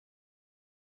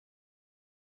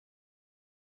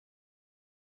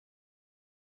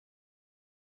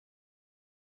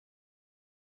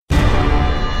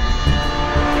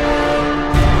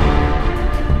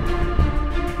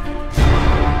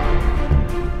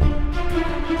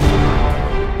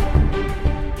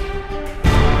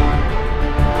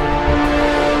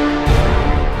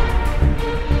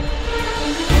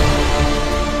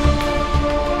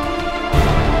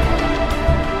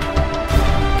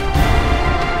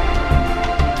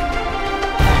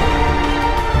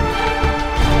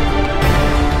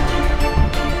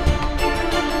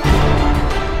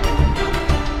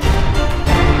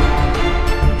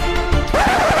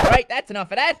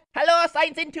enough of that. Hello,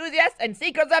 science enthusiasts and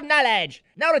seekers of knowledge.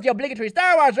 Now that the obligatory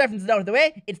Star Wars references out of the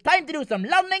way, it's time to do some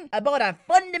learning about a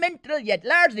fundamental yet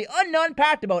largely unknown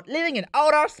part about living in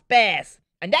outer space.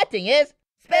 And that thing is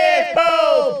space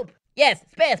poop! Yes,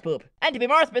 space poop. And to be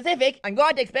more specific, I'm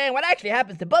going to explain what actually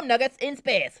happens to bum nuggets in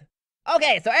space.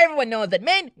 Okay, so everyone knows that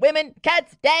men, women,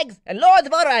 cats, dogs, and loads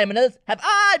of other animals have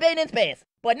all been in space.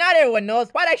 But not everyone knows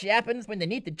what actually happens when they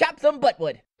need to chop some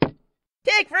buttwood.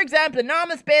 Take, for example, a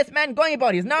normal spaceman going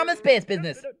about his normal space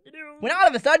business. When all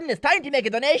of a sudden it's time to make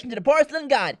a donation to the porcelain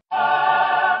god.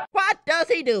 What does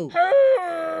he do?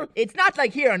 It's not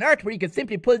like here on Earth where he could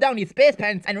simply pull down his space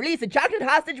pants and release a chocolate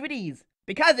hostage with ease.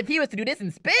 Because if he was to do this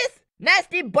in space,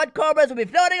 nasty butt cobras would be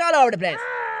floating all over the place.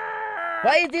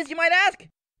 Why is this, you might ask?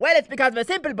 Well, it's because of a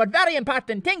simple but very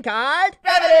important thing called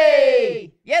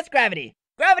gravity! Yes, gravity.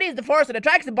 Gravity is the force that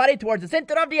attracts a body towards the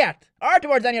center of the earth, or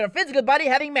towards any other physical body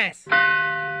having mass.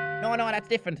 No, that's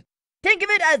different. Think of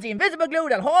it as the invisible glue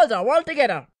that holds our world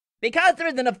together. Because there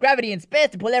isn't enough gravity in space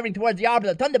to pull everything towards the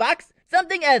orbital thunderbox,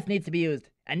 something else needs to be used.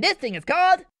 And this thing is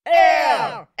called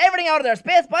air! Everything out of their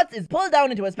space butts is pulled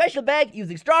down into a special bag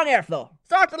using strong airflow.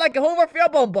 Sort of like a hoover for your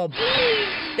bum bum.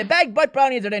 The bagged butt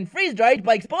brownies are then freeze-dried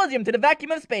by exposing them to the vacuum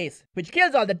of space, which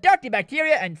kills all the dirty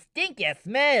bacteria and stinky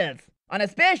smells. On a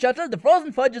space shuttle, the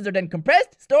frozen fudges are then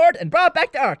compressed, stored, and brought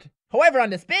back to Earth. However, on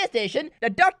the space station, the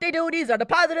dirty duties are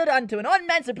deposited onto an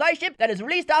unmanned supply ship that is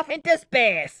released off into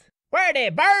space, where they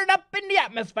burn up in the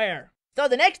atmosphere. So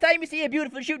the next time you see a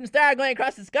beautiful shooting star going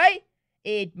across the sky,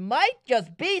 it might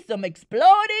just be some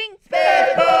exploding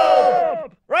space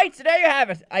poop! Right, so there you have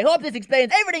it. I hope this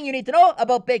explains everything you need to know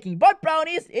about baking butt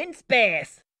brownies in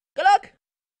space. Good luck!